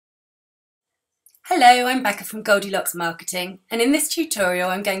Hello, I'm Becca from Goldilocks Marketing, and in this tutorial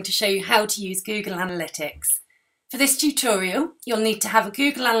I'm going to show you how to use Google Analytics. For this tutorial, you'll need to have a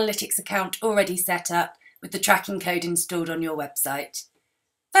Google Analytics account already set up with the tracking code installed on your website.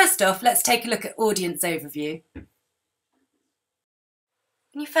 First off, let's take a look at Audience Overview.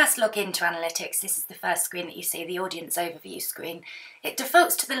 When you first log into Analytics, this is the first screen that you see, the Audience Overview screen. It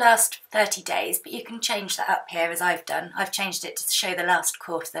defaults to the last 30 days, but you can change that up here as I've done. I've changed it to show the last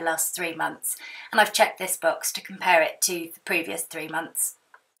quarter, the last 3 months, and I've checked this box to compare it to the previous 3 months.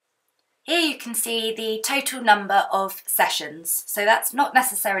 Here you can see the total number of sessions. So that's not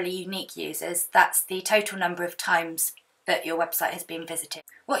necessarily unique users, that's the total number of times that your website has been visited.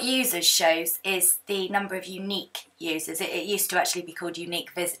 What users shows is the number of unique users. It used to actually be called unique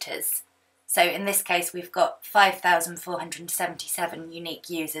visitors. So in this case we've got 5,477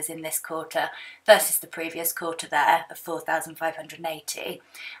 unique users in this quarter versus the previous quarter there of 4,580,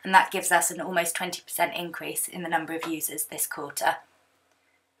 and that gives us an almost 20% increase in the number of users this quarter.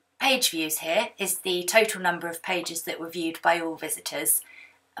 Page views here is the total number of pages that were viewed by all visitors.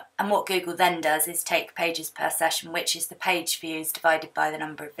 And what Google then does is take pages per session, which is the page views divided by the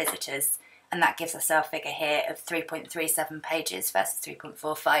number of visitors, and that gives us our figure here of 3.37 pages versus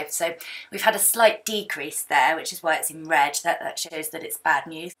 3.45. So we've had a slight decrease there, which is why it's in red. That shows that it's bad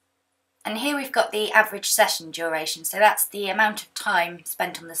news. And here we've got the average session duration, so that's the amount of time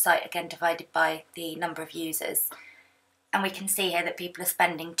spent on the site, again divided by the number of users. And we can see here that people are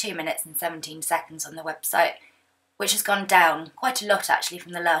spending 2 minutes and 17 seconds on the website, which has gone down quite a lot actually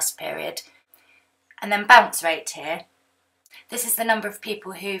from the last period. And then bounce rate here. This is the number of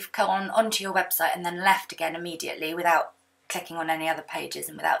people who've gone onto your website and then left again immediately without clicking on any other pages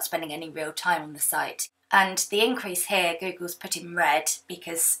and without spending any real time on the site. And the increase here, Google's put in red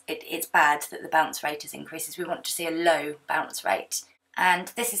because it's bad that the bounce rate has increased. We want to see a low bounce rate. And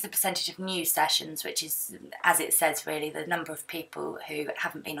this is the percentage of new sessions, which is, as it says really, the number of people who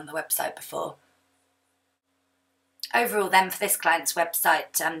haven't been on the website before. Overall then, for this client's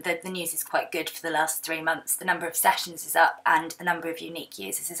website, the news is quite good for the last 3 months. The number of sessions is up and the number of unique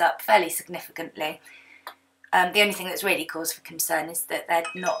users is up fairly significantly. The only thing that's really cause for concern is that they're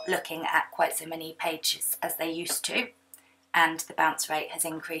not looking at quite so many pages as they used to, and the bounce rate has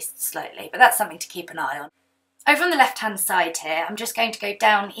increased slightly, but that's something to keep an eye on. Over on the left-hand side here, I'm just going to go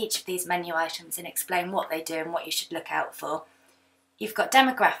down each of these menu items and explain what they do and what you should look out for. You've got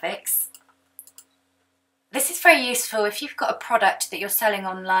demographics. This is very useful if you've got a product that you're selling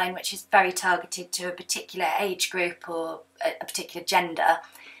online which is very targeted to a particular age group or a particular gender.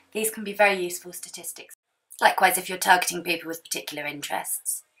 These can be very useful statistics. Likewise, if you're targeting people with particular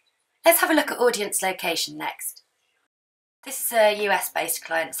interests. Let's have a look at audience location next. This is a US-based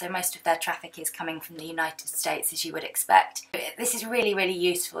client, so most of their traffic is coming from the United States, as you would expect. This is really, really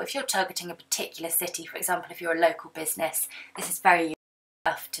useful. If you're targeting a particular city, for example, if you're a local business, this is very useful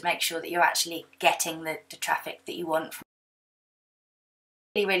to make sure that you're actually getting the traffic that you want.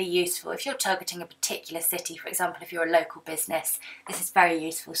 Really useful if you're targeting a particular city, for example, if you're a local business, this is very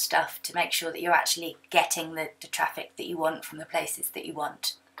useful stuff to make sure that you're actually getting the traffic that you want from the places that you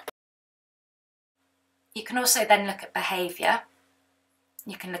want. You can also then look at behaviour.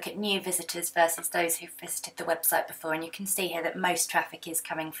 You can look at new visitors versus those who've visited the website before, and you can see here that most traffic is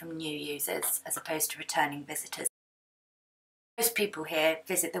coming from new users as opposed to returning visitors. Most people here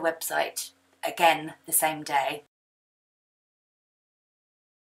visit the website again the same day.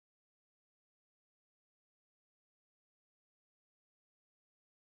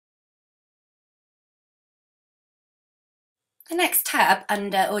 The next tab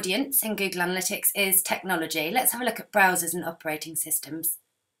under Audience in Google Analytics is Technology. Let's have a look at browsers and operating systems.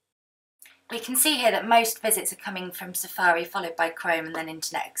 We can see here that most visits are coming from Safari, followed by Chrome and then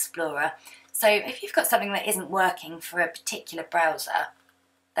Internet Explorer. So if you've got something that isn't working for a particular browser,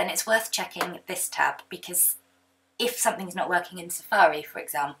 then it's worth checking this tab, because if something's not working in Safari, for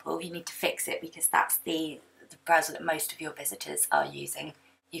example, you need to fix it because that's the browser that most of your visitors are using.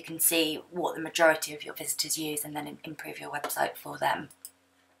 You can see what the majority of your visitors use and then improve your website for them.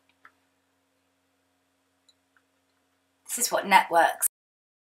 This is what networks.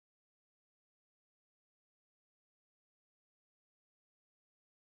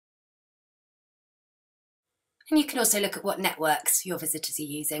 And you can also look at what networks your visitors are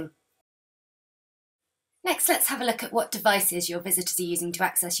using. Next, let's have a look at what devices your visitors are using to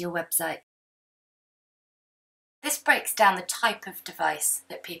access your website. This breaks down the type of device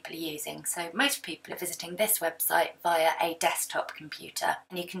that people are using. So most people are visiting this website via a desktop computer.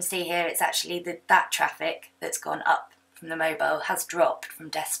 And you can see here it's actually that traffic that's gone up from the mobile has dropped from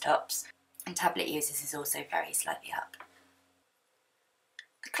desktops. And tablet users is also very slightly up.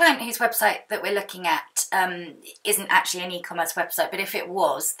 The client whose website that we're looking at isn't actually an e-commerce website, but if it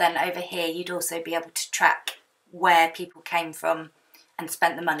was, then over here you'd also be able to track where people came from and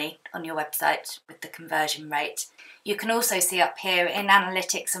spent the money on your website with the conversion rate. You can also see up here in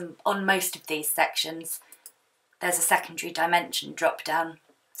analytics and on most of these sections, there's a secondary dimension drop down.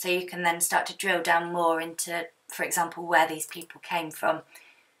 So you can then start to drill down more into, for example, where these people came from.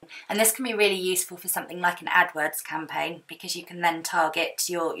 And this can be really useful for something like an AdWords campaign because you can then target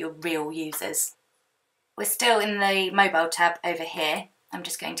your real users. We're still in the mobile tab over here. I'm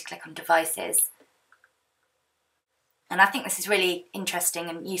just going to click on devices. And I think this is really interesting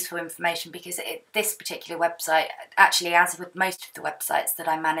and useful information because this particular website, actually as with most of the websites that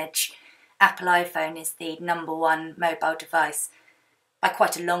I manage, Apple iPhone is the #1 mobile device, by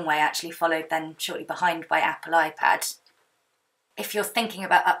quite a long way actually, followed then shortly behind by Apple iPad. If you're thinking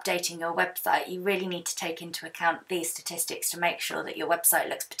about updating your website, you really need to take into account these statistics to make sure that your website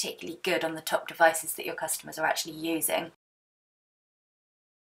looks particularly good on the top devices that your customers are actually using.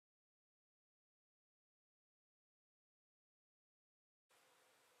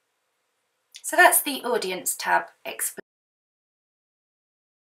 So that's the Audience tab.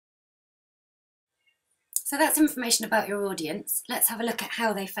 So that's information about your audience. Let's have a look at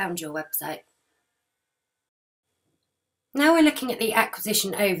how they found your website. Now we're looking at the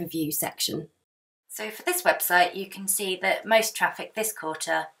acquisition overview section. So for this website, you can see that most traffic this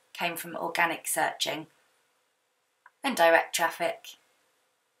quarter came from organic searching, then direct traffic,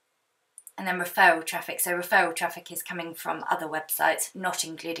 and then referral traffic. So referral traffic is coming from other websites, not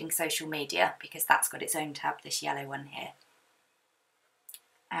including social media, because that's got its own tab, this yellow one here.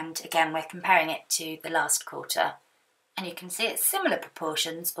 And again, we're comparing it to the last quarter. And you can see it's similar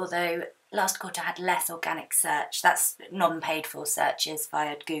proportions, although last quarter had less organic search. That's non-paid for searches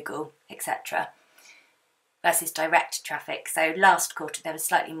via Google, etc. versus direct traffic. So last quarter there was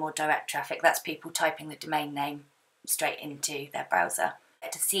slightly more direct traffic. That's people typing the domain name straight into their browser.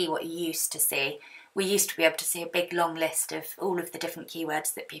 To see what you used to see, we used to be able to see a big long list of all of the different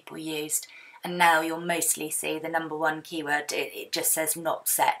keywords that people used, and now you'll mostly see the #1 keyword. It just says not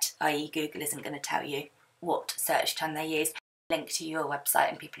set, i.e. Google isn't going to tell you what search term they use. Link to your website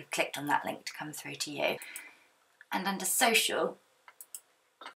and people have clicked on that link to come through to you. And under social,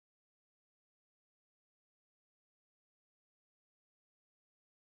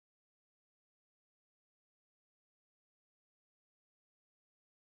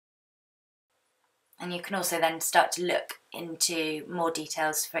 and you can also then start to look into more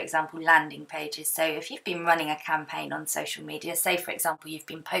details, for example, landing pages. So if you've been running a campaign on social media, say for example you've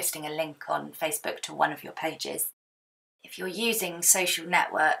been posting a link on Facebook to one of your pages, if you're using social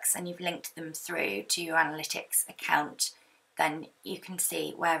networks and you've linked them through to your analytics account, then you can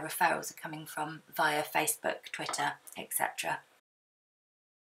see where referrals are coming from via Facebook, Twitter, etc.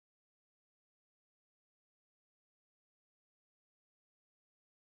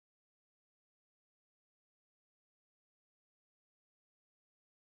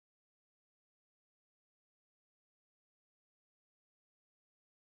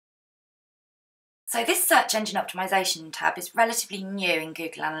 So this search engine optimization tab is relatively new in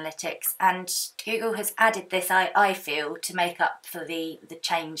Google Analytics, and Google has added this, I feel, to make up for the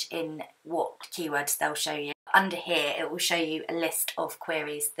change in what keywords they'll show you. Under here it will show you a list of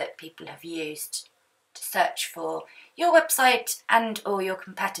queries that people have used to search for your website and or your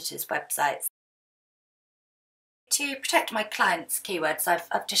competitors' websites. To protect my clients' keywords,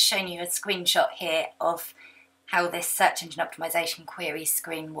 I've just shown you a screenshot here of how this search engine optimization query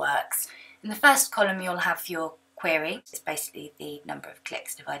screen works. In the first column you'll have your query. It's basically the number of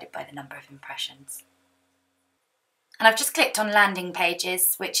clicks divided by the number of impressions. And I've just clicked on landing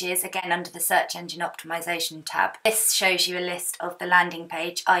pages, which is again under the search engine optimization tab. This shows you a list of the landing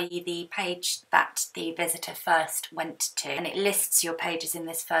page, i.e. the page that the visitor first went to. And it lists your pages in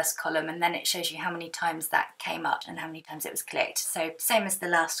this first column, and then it shows you how many times that came up and how many times it was clicked. So same as the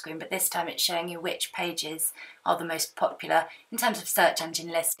last screen, but this time it's showing you which pages are the most popular in terms of search engine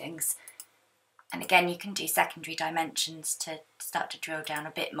listings. And again, you can do secondary dimensions to start to drill down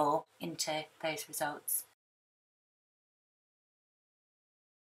a bit more into those results.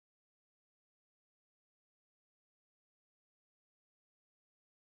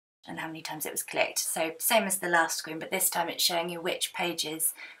 And how many times it was clicked. So same as the last screen, but this time it's showing you which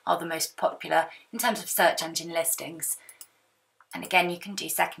pages are the most popular in terms of search engine listings. And again, you can do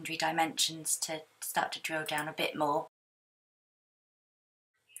secondary dimensions to start to drill down a bit more.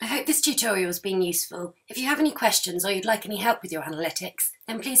 I hope this tutorial has been useful. If you have any questions or you'd like any help with your analytics,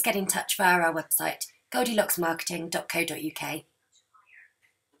 then please get in touch via our website, goldilocksmarketing.co.uk.